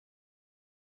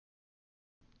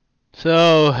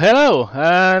So, hello,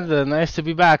 and nice to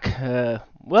be back.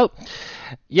 Well,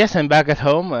 yes, I'm back at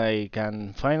home. I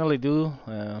can finally do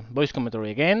voice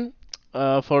commentary again.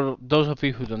 For those of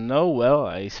you who don't know, well,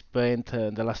 I spent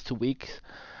the last 2 weeks.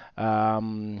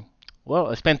 Um,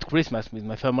 I spent Christmas with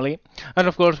my family, and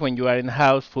of course, when you are in a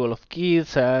house full of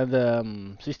kids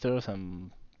and sisters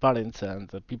and parents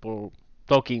and people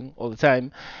talking all the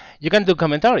time, you can do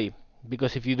commentary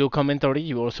because if you do commentary,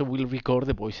 you also will record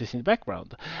the voices in the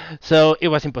background. So it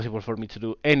was impossible for me to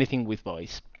do anything with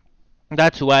voice.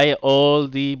 That's why all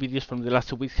the videos from the last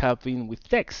 2 weeks have been with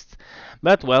text.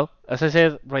 But well, as I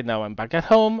said, right now I'm back at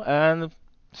home, and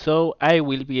so I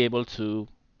will be able to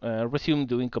resume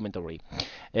doing commentary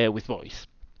with voice.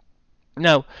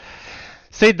 Now,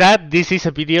 say that this is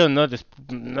a video not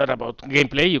about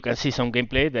gameplay. You can see some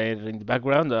gameplay there in the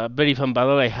background. A very fun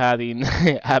battle I had in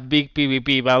a big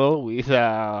PvP battle with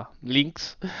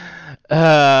links,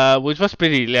 which was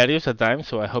pretty hilarious at times.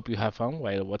 So I hope you have fun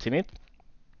while watching it.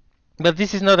 But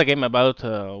this is not a game about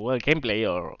gameplay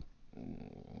or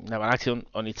naval action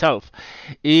on itself.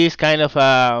 It's kind of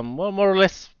a more or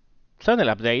less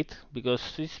channel update because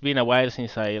it's been a while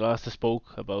since I last spoke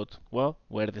about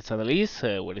where the channel is,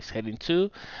 where it's heading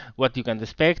to, what you can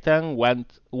expect, and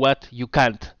what you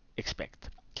can't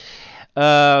expect.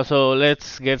 So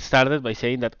let's get started by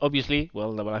saying that obviously,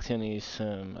 naval action is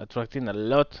attracting a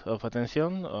lot of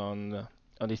attention on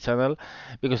this channel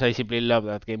because I simply love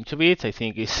that game to bits. I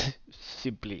think it's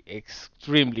simply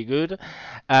extremely good.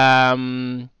 I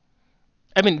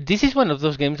mean, this is one of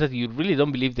those games that you really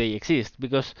don't believe they exist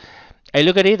because I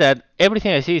look at it and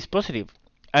everything I see is positive.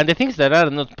 And the things that are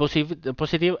not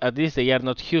positive, at least they are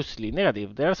not hugely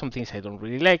negative. There are some things I don't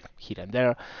really like here and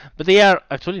there, but they are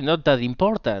actually not that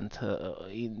important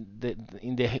in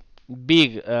the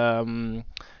big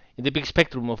in the big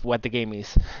spectrum of what the game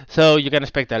is. So you can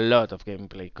expect a lot of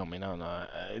gameplay coming on.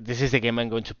 This is the game I'm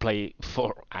going to play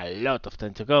for a lot of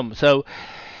time to come. So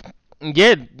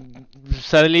yeah,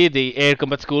 sadly the air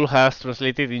combat school has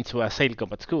translated into a sail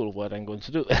combat school. What I'm going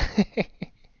to do.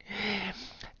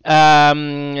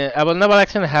 About naval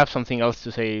action, I have something else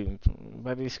to say,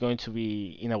 but it's going to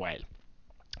be in a while.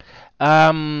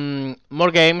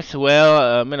 More games.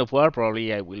 Men of War.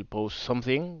 Probably I will post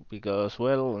something because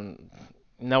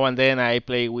now and then I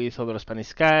play with other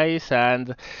Spanish guys,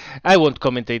 and I won't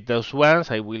commentate those ones.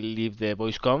 I will leave the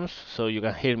voice comms so you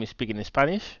can hear me speaking in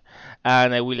Spanish,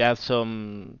 and I will add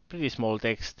some pretty small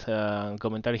text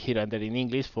commentary here and there in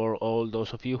English for all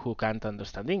those of you who can't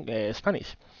understand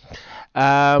Spanish.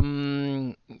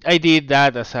 I did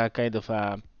that as a kind of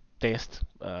a test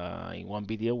in one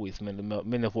video with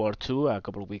Men of War 2 a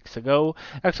couple of weeks ago.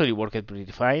 Actually worked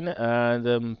pretty fine,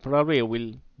 and probably I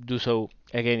will do so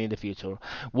again in the future.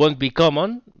 Won't be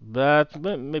common, but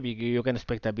maybe you can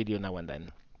expect a video now and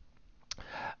then.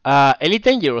 Elite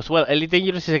Dangerous. Well, Elite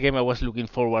Dangerous is a game I was looking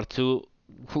forward to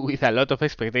with a lot of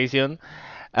expectation.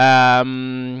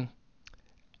 Um,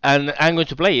 and I'm going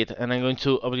to play it, and I'm going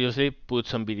to obviously put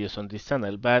some videos on this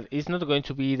channel, but it's not going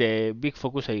to be the big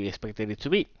focus I expected it to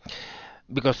be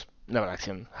because naval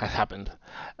action has happened.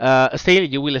 Still,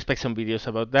 you will expect some videos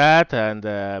about that,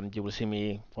 and you will see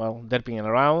me derping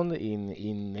around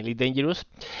in Elite Dangerous.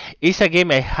 It's a game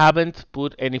I haven't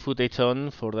put any footage on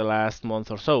for the last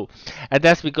month or so, and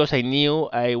that's because I knew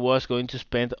I was going to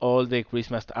spend all the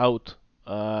Christmas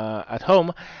at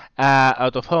home,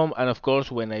 out of home, and of course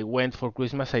when I went for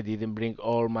Christmas I didn't bring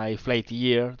all my flight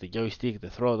gear, the joystick, the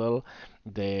throttle,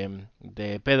 the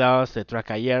pedals, the track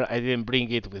gear. I didn't bring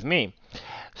it with me,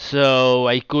 so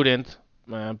I couldn't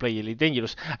play Elite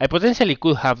Dangerous. I potentially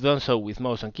could have done so with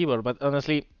mouse and keyboard, but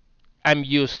honestly I'm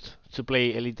used to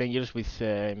play Elite Dangerous with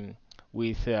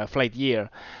flight gear.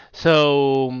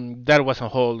 So that was on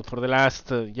hold for the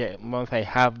last month. I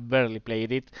have barely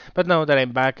played it, but now that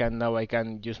I'm back and now I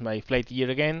can use my flight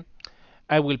gear again,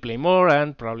 I will play more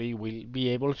and probably will be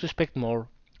able to expect more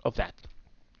of that.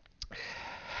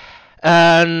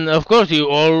 And of course, you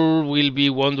all will be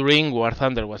wondering War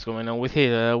Thunder, what's going on with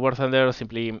it. War Thunder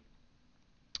simply,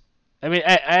 I mean,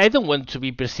 I don't want to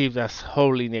be perceived as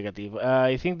wholly negative.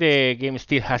 I think the game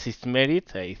still has its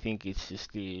merit. I think it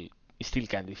still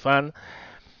can be fun.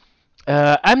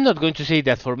 I'm not going to say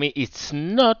that for me it's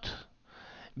not,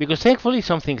 because thankfully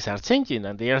some things are changing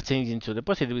and they are changing to the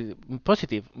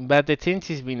positive, but the change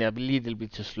has been a little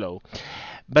bit too slow.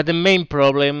 But the main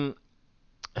problem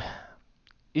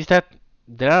is that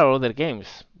there are other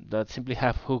games that simply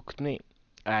have hooked me.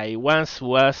 I once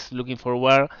was looking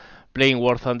forward playing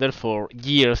War Thunder for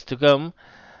years to come,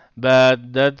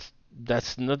 but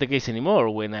that's not the case anymore.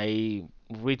 When I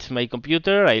reach my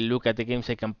computer, I look at the games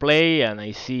I can play, and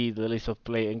I see the list of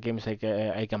games I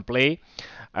can play.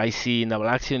 I see Naval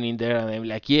Action in there, and I'm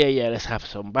like, yeah, yeah, let's have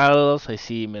some battles. I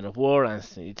see Men of War, and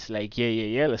it's like, yeah,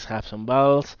 yeah, yeah, let's have some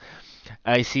battles.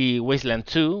 I see Wasteland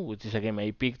 2, which is a game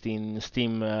I picked in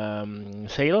Steam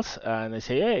sales, and I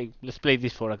say, hey, let's play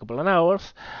this for a couple of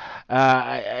hours.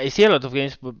 I see a lot of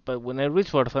games, but when I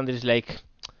reach War Thunder, it's like,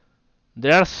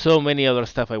 there are so many other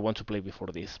stuff I want to play before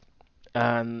this,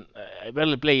 and I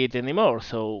barely play it anymore.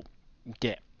 So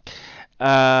yeah,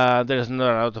 there's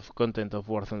not a lot of content of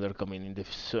War Thunder coming in the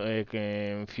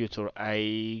future.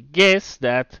 I guess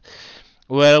that,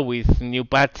 well, with new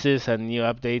patches and new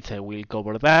updates, I will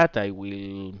cover that. I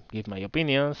will give my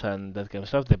opinions and that kind of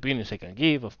stuff. The opinions I can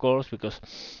give, of course, because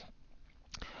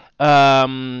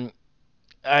um,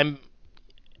 I'm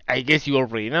I guess you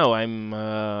already know I'm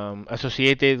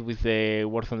associated with the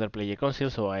War Thunder Player Council,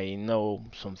 so I know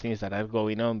some things that are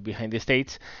going on behind the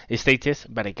stages,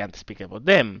 but I can't speak about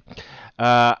them.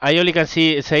 I only can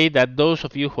say that those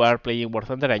of you who are playing War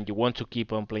Thunder and you want to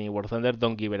keep on playing War Thunder,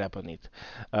 don't give it up on it.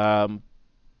 Um,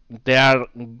 there are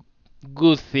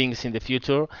good things in the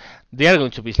future. They are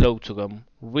going to be slow to come,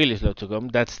 really slow to come.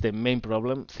 That's the main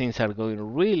problem. Things are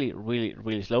going really, really,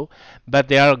 really slow, but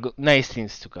there are nice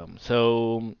things to come.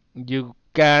 So you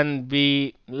can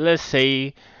be, let's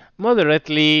say,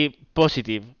 moderately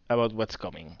positive about what's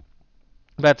coming.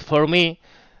 But for me,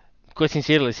 quite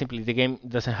sincerely, simply the game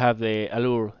doesn't have the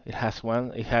allure it has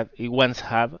one. It once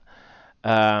had.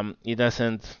 It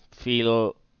doesn't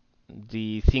feel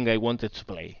the thing I wanted to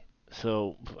play.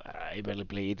 So I barely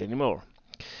play it anymore.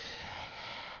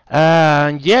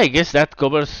 Yeah, I guess that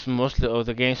covers most of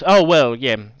the games. Oh well,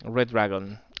 yeah, Red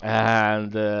Dragon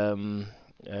and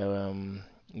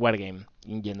Wargame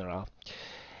in general.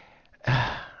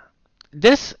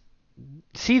 This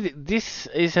this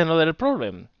is another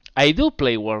problem. I do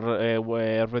play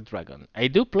Red Dragon. I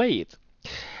do play it,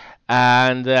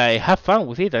 and I have fun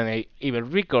with it, and I even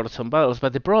record some battles.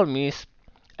 But the problem is,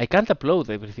 I can't upload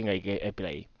everything I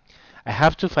play. I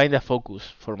have to find a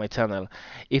focus for my channel.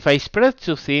 If I spread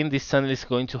too thin, this channel is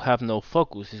going to have no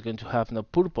focus, it's going to have no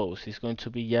purpose, it's going to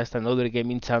be just another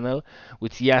gaming channel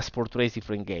which just portrays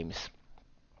different games.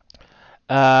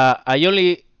 I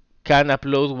only can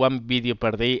upload one video per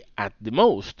day at the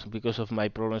most because of my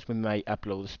problems with my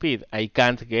upload speed. I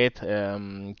can't get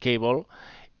cable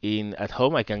in at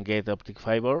home. I can get optic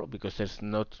fiber because there's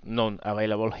none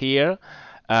available here,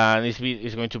 and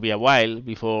it's going to be a while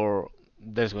before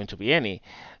there's going to be any.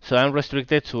 So I'm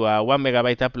restricted to a 1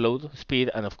 megabyte upload speed,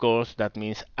 and of course that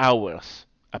means hours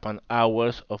upon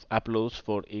hours of uploads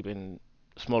for even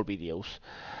small videos.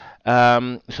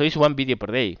 So it's one video per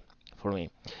day for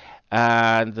me,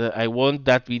 and I want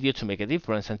that video to make a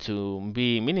difference and to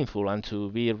be meaningful and to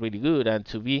be really good and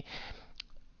to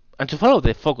follow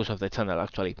the focus of the channel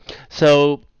actually.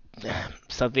 So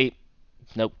sadly,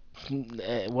 no.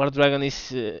 Red Dragon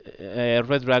is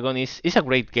a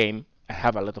great game. I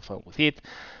have a lot of fun with it,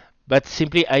 but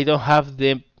simply I don't have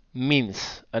the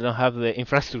means. I don't have the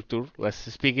infrastructure. Let's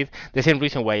speak it. The same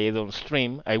reason why I don't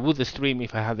stream. I would stream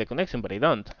if I had the connection, but I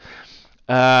don't.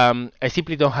 I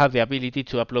simply don't have the ability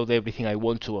to upload everything I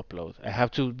want to upload. I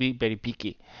have to be very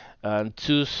picky and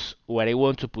choose what I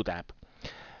want to put up.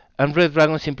 And Red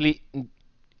Dragon simply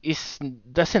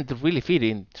doesn't really fit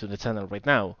into the channel right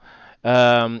now.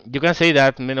 You can say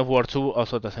that Men of War 2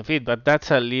 also doesn't fit, but that's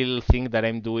a little thing that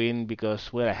I'm doing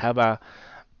because, well, I have a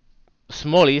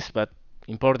smallish but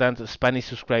important Spanish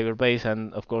subscriber base,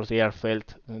 and of course they are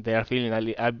feeling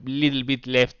a little bit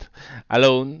left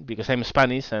alone because I'm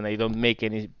Spanish and I don't make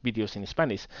any videos in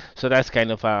Spanish. So that's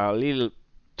kind of a little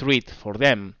treat for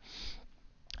them,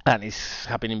 and it's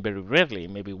happening very rarely.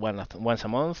 Maybe once a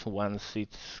month, once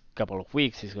it's a couple of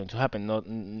weeks, it's going to happen.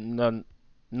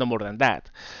 No more than that.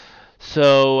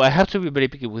 So I have to be very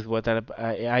picky with what I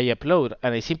upload,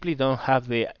 and I simply don't have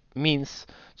the means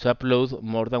to upload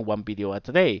more than one video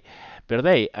per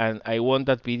day, and I want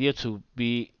that video to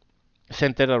be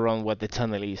centered around what the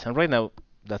channel is, and right now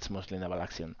that's mostly Naval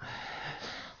Action.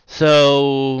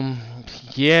 So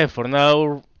yeah, for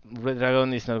now Red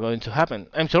Dragon is not going to happen.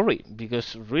 I'm sorry,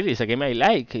 because really it's a game I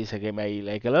like. It's a game I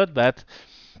like a lot, but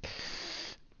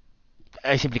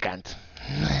I simply can't.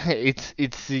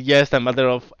 It's just a matter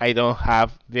of I don't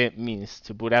have the means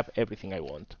to put up everything I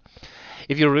want.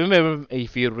 If you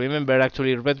remember,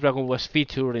 actually, Red Dragon was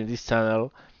featured in this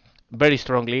channel very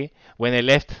strongly when I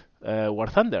left War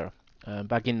Thunder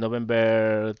back in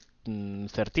November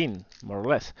 13, more or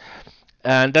less.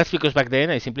 And that's because back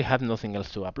then I simply had nothing else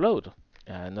to upload.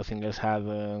 Nothing else had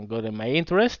gotten my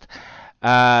interest,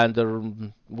 and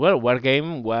well,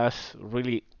 Wargame was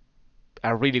really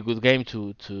a really good game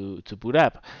to put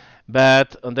up.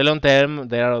 But on the long term,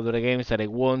 there are other games that I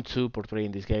want to portray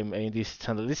in this game, in this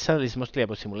channel. This channel is mostly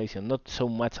about simulation, not so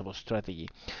much about strategy.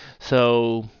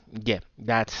 So yeah,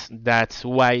 that's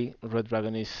why Red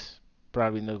Dragon is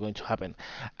probably not going to happen.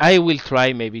 I will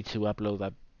try maybe to upload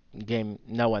a game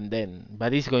now and then,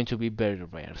 but it's going to be very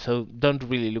rare. So don't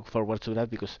really look forward to that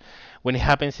because when it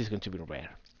happens, it's going to be rare.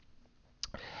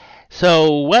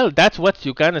 So, well, that's what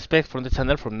you can expect from the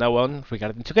channel from now on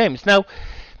regarding to games. Now,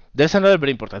 there's another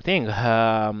very important thing.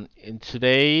 And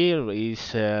today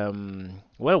is,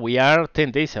 well, we are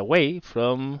 10 days away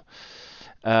from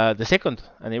the second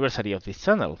anniversary of this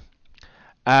channel.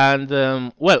 And,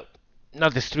 well,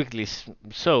 not strictly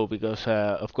so, because,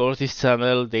 of course, this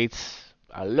channel dates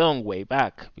a long way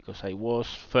back, because I was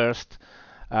first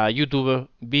a YouTuber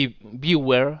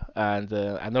viewer and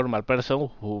a normal person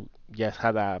who just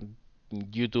had a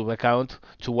YouTube account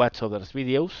to watch others'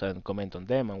 videos and comment on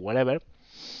them and whatever.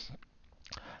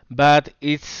 But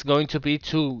it's going to be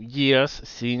 2 years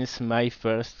since my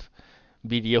first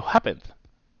video happened.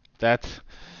 That's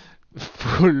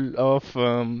full of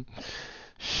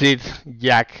shit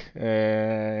jack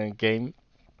game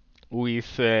with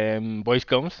voice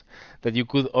comms that you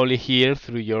could only hear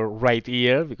through your right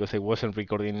ear because I wasn't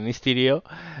recording in stereo.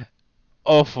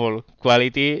 Awful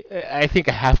quality. I think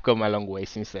I have come a long way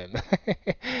since then.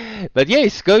 But yeah,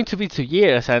 it's going to be 2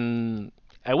 years, and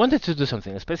I wanted to do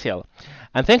something special,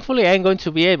 and thankfully I'm going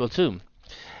to be able to.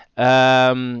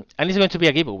 And it's going to be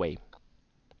a giveaway.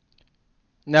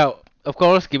 Now, of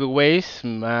course, giveaways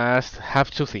must have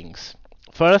two things.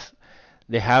 First,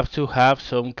 they have to have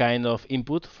some kind of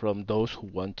input from those who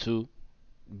want to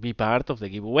be part of the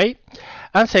giveaway.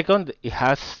 And second, it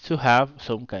has to have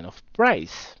some kind of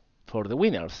prize for the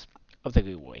winners of the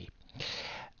giveaway.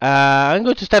 I'm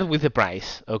going to start with the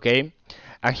prize, okay?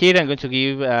 And here I'm going to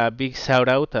give a big shout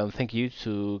out and thank you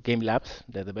to Game Labs,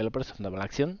 the developers of Naval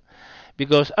Action,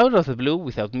 because out of the blue,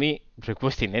 without me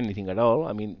requesting anything at all,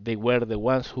 I mean, they were the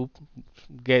ones who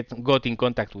got in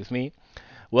contact with me.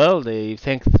 Well, they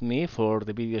thanked me for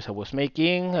the videos I was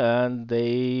making, and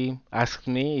they asked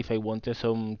me if I wanted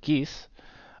some keys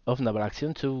of Naval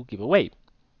Action to give away.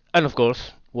 And of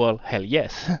course, well, hell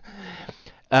yes.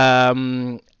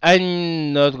 I'm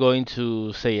not going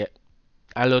to say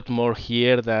a lot more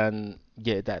here than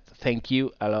yeah, that. Thank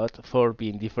you a lot for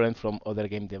being different from other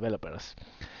game developers.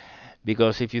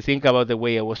 Because if you think about the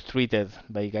way I was treated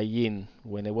by Gaijin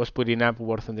when I was putting up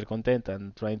War Thunder content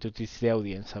and trying to teach the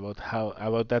audience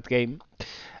about that game,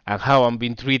 and how I'm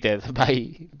being treated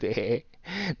by the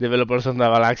developers of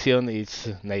Naval Action, it's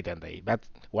night and day. But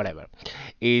whatever.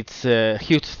 It's a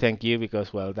huge thank you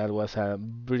because well, that was a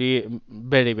very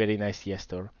nice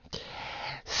gesture.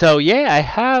 So yeah, I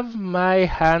have my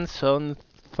hands on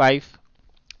 5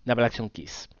 Naval Action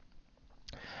keys.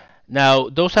 Now,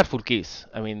 those are full keys.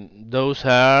 I mean, those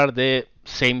are the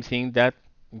same thing that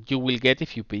you will get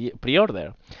if you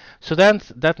pre-order. So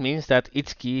that means that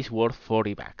each key is worth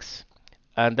 40 bucks.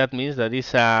 And that means that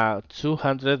it's a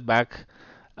 200 buck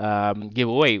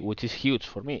giveaway, which is huge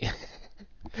for me.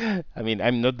 I mean,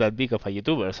 I'm not that big of a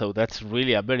YouTuber, so that's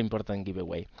really a very important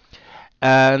giveaway.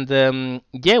 And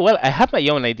yeah, well, I have my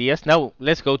own ideas. Now,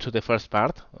 let's go to the first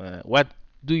part. What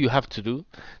do you have to do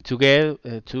to get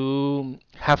to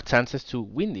have chances to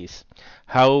win this?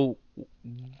 How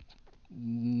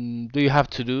do you have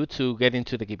to do to get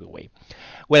into the giveaway?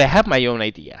 Well, I have my own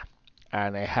idea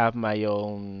and I have my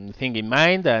own thing in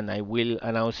mind, and I will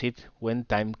announce it when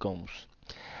time comes.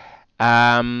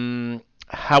 However,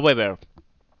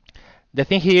 the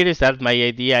thing here is that my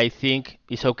idea I think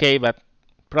is okay, but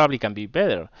probably can be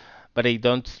better, but I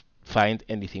don't find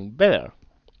anything better.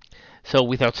 So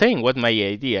without saying what my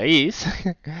idea is,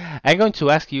 I'm going to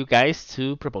ask you guys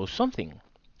to propose something.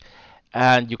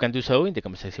 And you can do so in the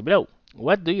comment section below.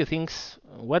 What do you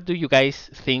guys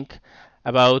think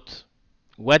about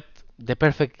what the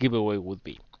perfect giveaway would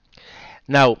be?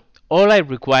 Now, all I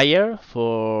require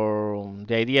for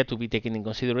the idea to be taken in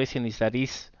consideration is that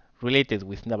it's related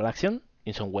with Naval Action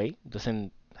in some way. It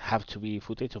doesn't have to be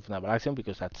footage of Naval Action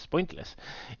because that's pointless.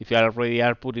 If you already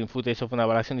are putting footage of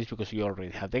Naval Action, it's because you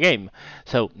already have the game.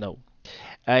 So no,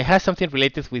 it has something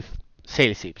related with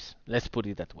sail ships. Let's put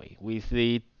it that way, with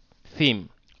the theme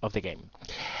of the game.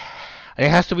 And it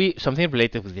has to be something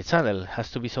related with the channel. It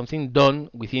has to be something done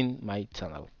within my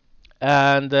channel.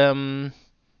 And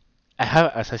I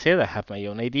have, as I said, I have my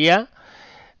own idea.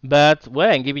 But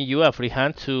well, I'm giving you a free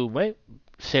hand to well,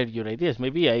 share your ideas.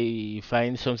 Maybe I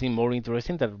find something more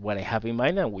interesting than what I have in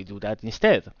mind and we do that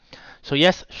instead. So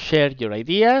just share your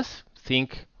ideas,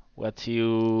 think what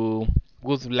you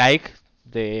would like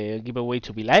the giveaway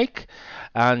to be like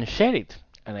and share it,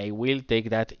 and I will take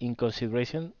that in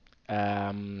consideration.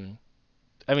 Um,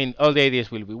 I mean, all the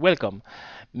ideas will be welcome.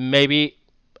 Maybe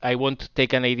I won't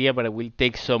take an idea, but I will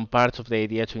take some parts of the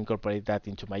idea to incorporate that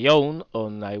into my own,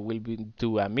 or I will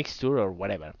do a mixture or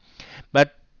whatever.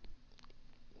 But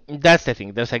that's the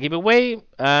thing. There's a giveaway,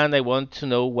 and I want to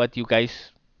know what you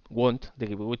guys want the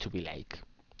giveaway to be like.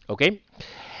 Okay?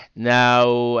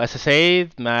 Now, as I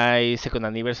said, my second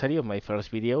anniversary of my first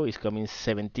video is coming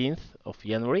 17th of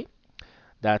January.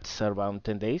 That's around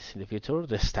 10 days in the future,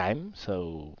 this time,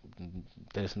 so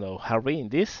there's no hurry in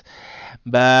this.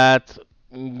 But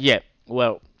yeah,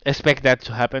 well, expect that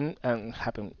to happen and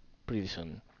happen pretty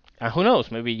soon. And who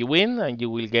knows, maybe you win and you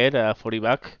will get a 40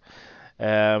 buck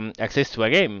access to a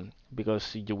game,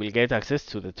 because you will get access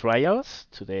to the trials,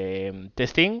 to the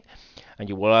testing, and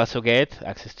you will also get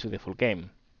access to the full game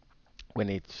when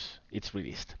it's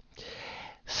released.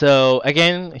 So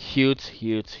again, huge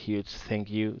thank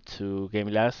you to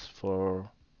GameLast for,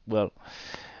 well,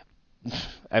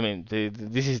 I mean,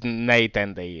 this is night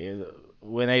and day.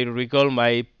 When I recall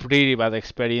my pretty bad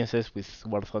experiences with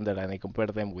War Thunder and I compare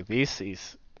them with this,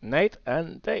 is night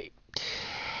and day.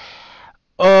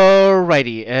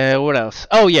 Alrighty, what else?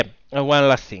 Oh yeah, one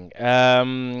last thing.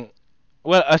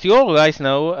 Well, as you all guys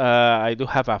know, I do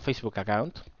have a Facebook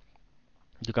account.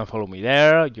 You can follow me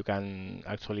there. You can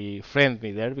actually friend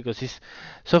me there, because it's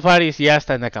so far it's just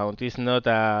an account. It's not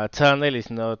a channel. It's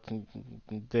not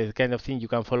the kind of thing you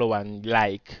can follow and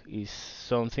like. It's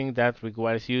something that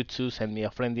requires you to send me a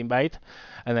friend invite,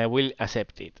 and I will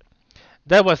accept it.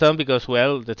 That was done because,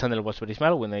 well, the channel was very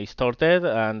small when I started,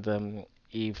 and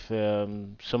if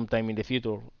sometime in the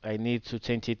future I need to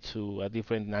change it to a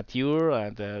different nature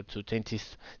and to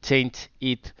change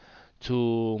it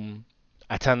to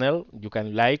a channel you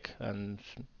can like and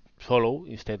follow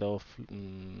instead of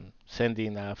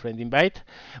sending a friend invite,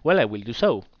 well, I will do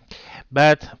so.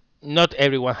 But not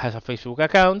everyone has a Facebook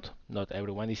account. Not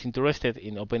everyone is interested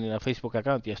in opening a Facebook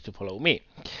account just to follow me.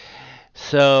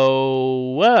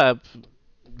 So, well,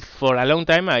 for a long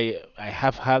time I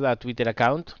have had a Twitter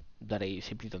account that I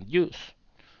simply don't use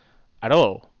at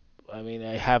all. I mean,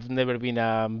 I have never been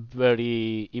a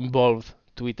very involved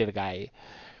Twitter guy.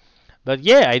 But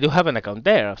yeah, I do have an account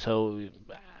there, so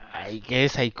I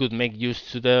guess I could make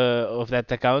use to the of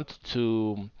that account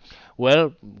to,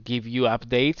 well, give you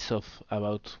updates of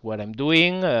about what I'm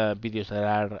doing, videos that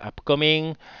are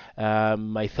upcoming,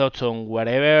 my thoughts on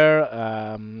whatever,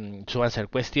 to answer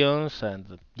questions,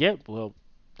 and yeah, well,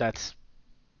 that's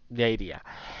the idea.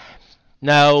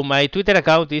 Now, my Twitter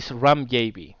account is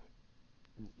RamJB,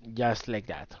 just like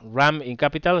that. Ram in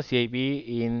capitals, JB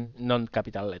in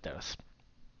non-capital letters.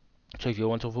 So if you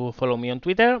want to follow me on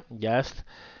Twitter, just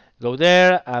go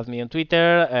there, add me on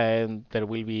Twitter, and there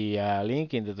will be a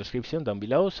link in the description down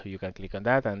below, so you can click on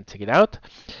that and check it out.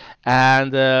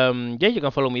 And yeah, you can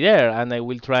follow me there, and I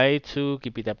will try to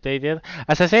keep it updated.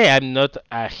 As I say, I'm not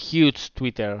a huge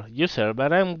Twitter user,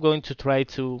 but I'm going to try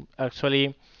to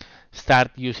actually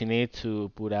start using it to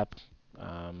put up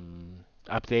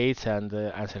updates and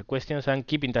answer questions and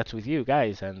keep in touch with you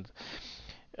guys and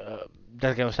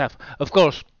that kind of stuff. Of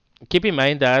course, keep in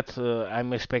mind that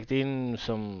I'm expecting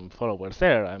some followers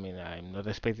there. I mean, I'm not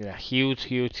expecting a huge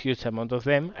amount of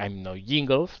them. I'm no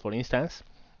Jingles, for instance.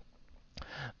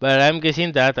 But I'm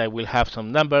guessing that I will have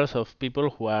some numbers of people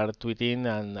who are tweeting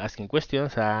and asking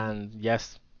questions and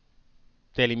just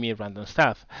telling me random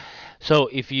stuff. So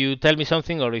if you tell me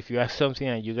something or if you ask something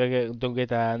and you don't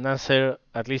get an answer,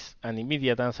 at least an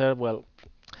immediate answer, well,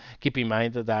 keep in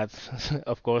mind that,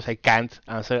 of course, I can't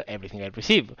answer everything I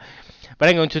receive. But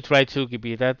I'm going to try to keep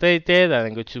it updated, and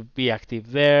I'm going to be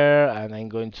active there, and I'm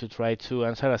going to try to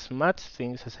answer as much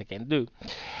things as I can do.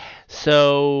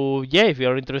 So, yeah, if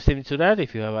you're interested into that,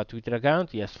 if you have a Twitter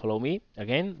account, just follow me.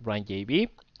 Again, RunJB,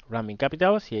 Ram in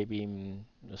capitals, JB in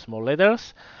small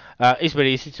letters. It's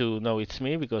very easy to know it's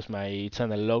me because my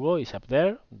channel logo is up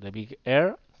there, the big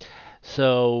R.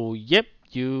 So, yep,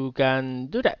 you can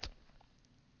do that.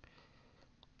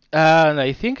 And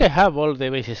I think I have all the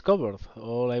bases covered.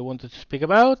 All I wanted to speak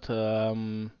about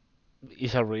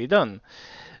is already done.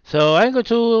 So I'm going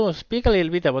to speak a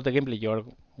little bit about the gameplay you're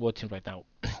watching right now.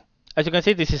 As you can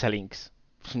see, this is a Lynx.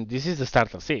 This is the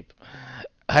starter ship.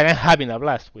 I am having a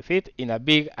blast with it in a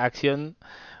big action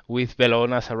with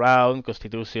Velonas around,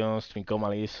 constitutions,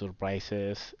 trincomalies,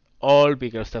 surprises, all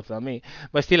bigger stuff than me,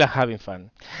 but still I'm having fun.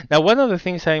 Now, one of the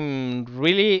things I'm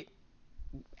really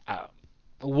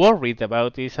worried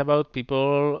about is about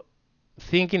people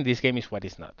thinking this game is what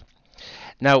it's not.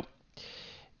 Now,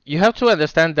 you have to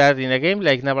understand that in a game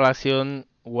like Naval Action,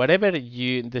 whatever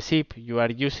the ship you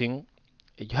are using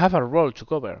you have a role to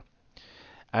cover,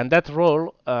 and that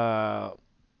role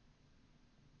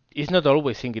is not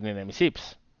always sinking enemy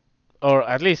ships. Or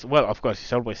at least, well, of course,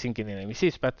 it's always sinking enemy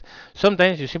ships, but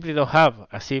sometimes you simply don't have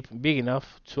a ship big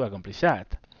enough to accomplish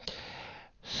that.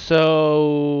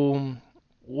 So,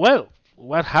 well,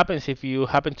 what happens if you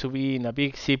happen to be in a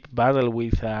big ship battle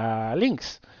with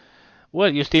Lynx?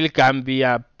 Well, you still can be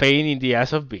a pain in the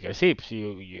ass of bigger ships.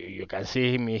 You can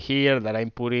see me here that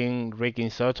I'm putting raking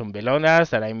shots on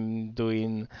Bellonas, that I'm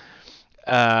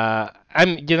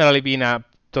generally being a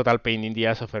total pain in the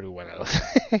ass of everyone else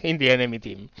in the enemy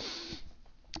team.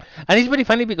 And it's very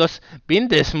funny because being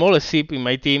the smallest ship in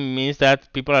my team means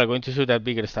that people are going to shoot at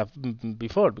bigger stuff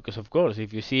before. Because of course,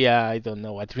 if you see I don't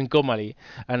know, a Trincomalee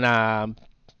and a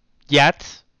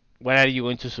yacht, what are you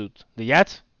going to shoot? The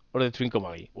yacht or the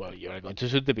Trincomalee? Well, you are going to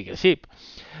shoot the bigger ship.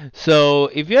 So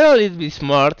if you're a little bit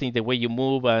smart in the way you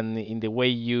move and in the way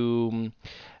you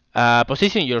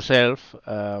position yourself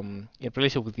in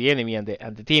relation with the enemy and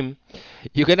the team,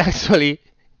 you can actually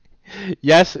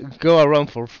just go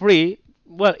around for free.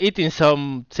 Well, eating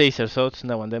some chaser shots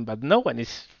now and then, but no one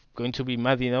is going to be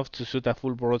mad enough to shoot a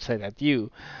full broadside at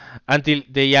you until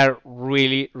they are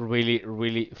really, really,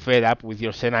 really fed up with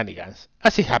your shenanigans,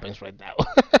 as it happens right now.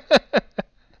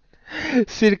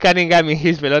 Sir Cunningham in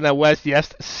his Bellona was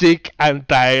just sick and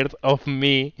tired of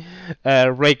me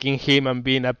raking him and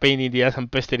being a pain in the ass and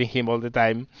pestering him all the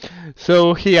time.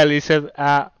 So he unleashed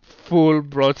a full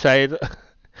broadside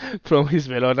from his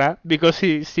Bellona because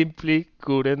he simply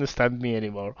couldn't stand me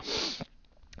anymore.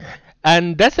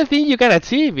 And that's the thing you can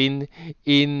achieve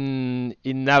in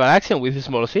naval action with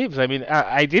small ships. I mean,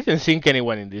 I didn't sink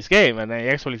anyone in this game, and I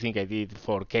actually think I did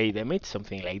 4k damage,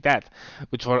 something like that,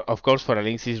 which of course for a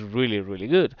Lynx is really, really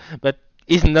good. But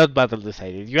it's not battle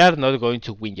decided. You are not going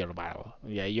to win your battle.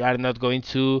 Yeah, you are not going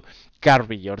to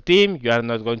carry your team. You are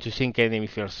not going to sink enemy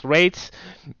first rates,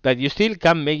 but you still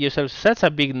can make yourself such a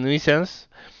big nuisance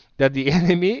that the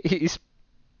enemy is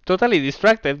totally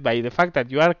distracted by the fact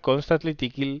that you are constantly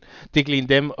tickling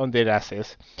them on their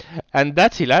asses. And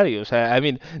that's hilarious. I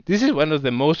mean, this is one of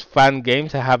the most fun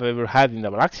games I have ever had in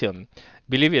naval action,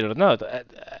 believe it or not.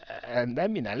 And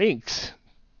I'm in a Lynx.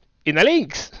 In a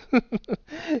Lynx!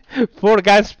 4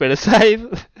 guns per side,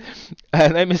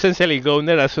 and I'm essentially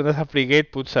gunner as soon as a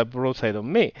frigate puts a broadside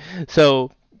on me. So,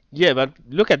 yeah, but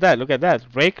look at that.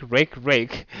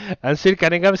 Rake. And Sir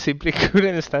Cunningham simply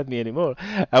couldn't stand me anymore.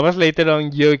 I was later on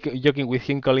joking with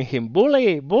him, calling him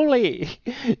bully.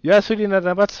 You are shooting at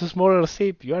a much smaller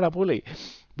ship. You are a bully.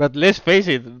 But let's face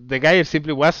it, the guy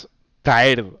simply was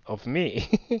tired of me.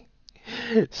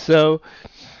 So,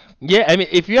 yeah, I mean,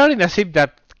 if you are in a ship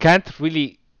that can't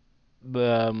really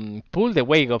pull the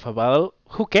weight of a battle,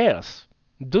 who cares?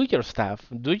 Do your stuff,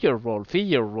 do your role, fill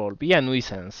your role, be a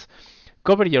nuisance.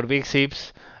 Cover your big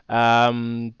ships,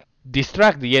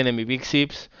 distract the enemy big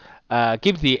ships,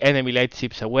 keep the enemy light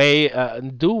ships away,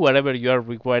 do whatever you are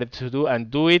required to do,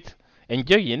 and do it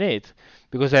enjoying it.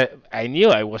 Because I knew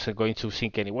I wasn't going to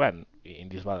sink anyone in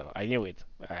this battle. I knew it.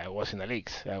 I was in a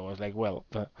leaks. I was like, well,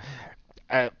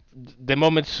 the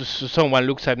moment someone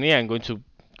looks at me, I'm going to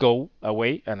go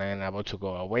away, and I'm about to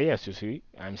go away, as you see.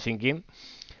 I'm sinking.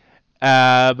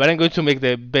 But I'm going to make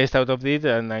the best out of it,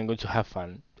 and I'm going to have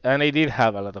fun. And I did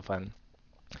have a lot of fun.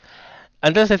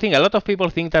 And that's the thing, a lot of people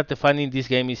think that the fun in this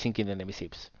game is sinking enemy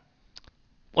ships.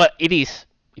 Well, it is,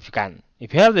 if you can.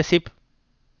 If you have the ship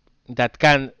that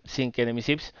can sink enemy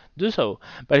ships, do so.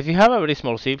 But if you have a very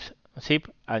small ship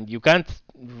and you can't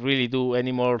really do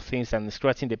any more things than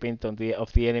scratching the paint of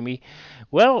the enemy,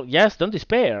 well, just don't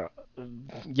despair.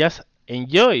 Just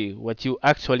enjoy what you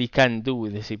actually can do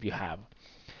with the ship you have.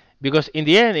 Because in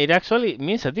the end, it actually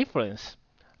means a difference.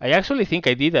 I actually think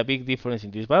I did a big difference in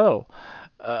this battle.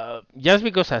 Just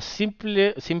because a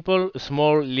simple,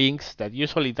 small Lynx that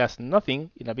usually does nothing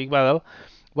in a big battle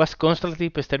was constantly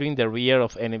pestering the rear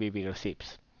of enemy bigger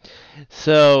ships.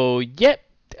 So, yeah,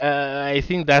 I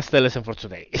think that's the lesson for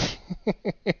today.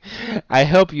 I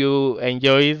hope you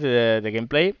enjoyed the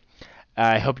gameplay.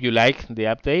 I hope you like the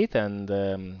update and,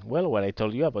 well, what I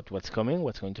told you about what's coming,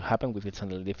 what's going to happen with the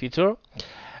channel in the future.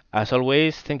 As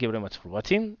always, thank you very much for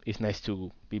watching. It's nice to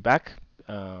be back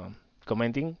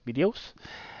commenting videos.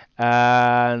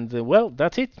 And well,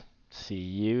 that's it. See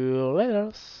you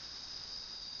later.